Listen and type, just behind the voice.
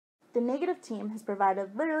The negative team has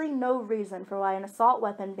provided literally no reason for why an assault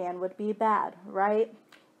weapon ban would be bad, right?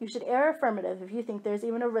 You should err affirmative if you think there's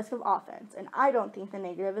even a risk of offense, and I don't think the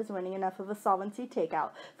negative is winning enough of a solvency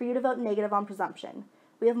takeout for you to vote negative on presumption.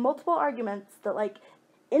 We have multiple arguments that,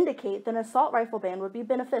 indicate that an assault rifle ban would be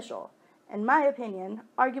beneficial. In my opinion,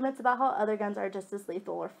 arguments about how other guns are just as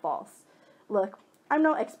lethal are false. Look, I'm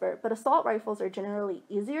no expert, but assault rifles are generally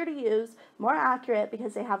easier to use, more accurate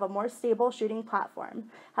because they have a more stable shooting platform,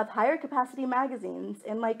 have higher capacity magazines,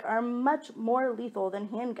 and are much more lethal than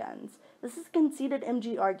handguns. This is a conceded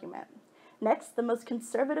MG argument. Next, the most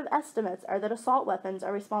conservative estimates are that assault weapons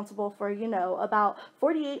are responsible for, about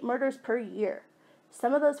 48 murders per year.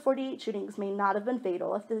 Some of those 48 shootings may not have been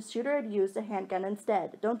fatal if the shooter had used a handgun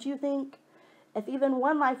instead, don't you think? If even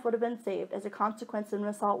one life would have been saved as a consequence of an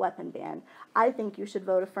assault weapon ban, I think you should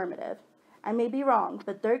vote affirmative. I may be wrong,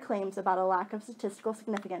 but their claims about a lack of statistical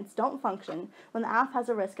significance don't function when the AF has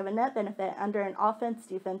a risk of a net benefit under an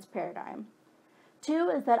offense-defense paradigm. 2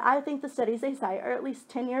 is that I think the studies they cite are at least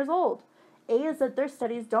 10 years old. A is that their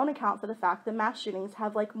studies don't account for the fact that mass shootings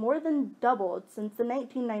have more than doubled since the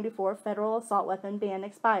 1994 federal assault weapon ban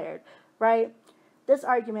expired, right? This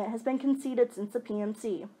argument has been conceded since the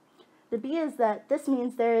PMC. The B is that this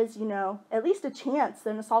means there is, at least a chance that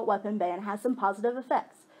an assault weapon ban has some positive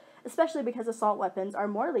effects, especially because assault weapons are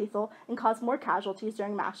more lethal and cause more casualties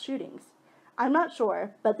during mass shootings. I'm not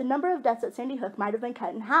sure, but the number of deaths at Sandy Hook might have been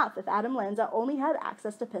cut in half if Adam Lanza only had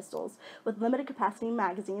access to pistols with limited capacity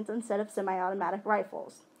magazines instead of semi-automatic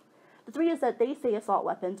rifles. The 3 is that they say assault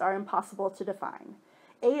weapons are impossible to define.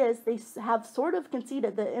 A is they have sort of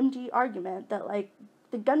conceded the MG argument that,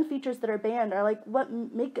 the gun features that are banned are what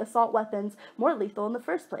make assault weapons more lethal in the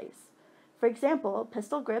first place. For example,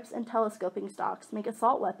 pistol grips and telescoping stocks make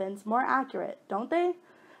assault weapons more accurate, don't they?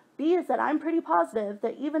 B is that I'm pretty positive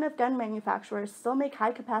that even if gun manufacturers still make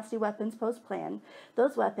high-capacity weapons post-plan,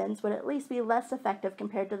 those weapons would at least be less effective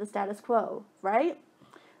compared to the status quo, right?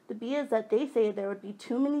 The B is that they say there would be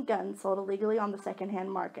too many guns sold illegally on the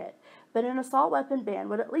secondhand market, but an assault weapon ban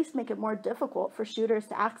would at least make it more difficult for shooters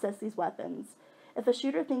to access these weapons. If a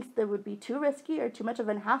shooter thinks that it would be too risky or too much of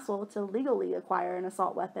a hassle to legally acquire an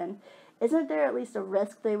assault weapon, isn't there at least a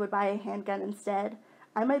risk they would buy a handgun instead?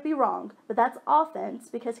 I might be wrong, but that's offense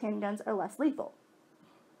because handguns are less lethal.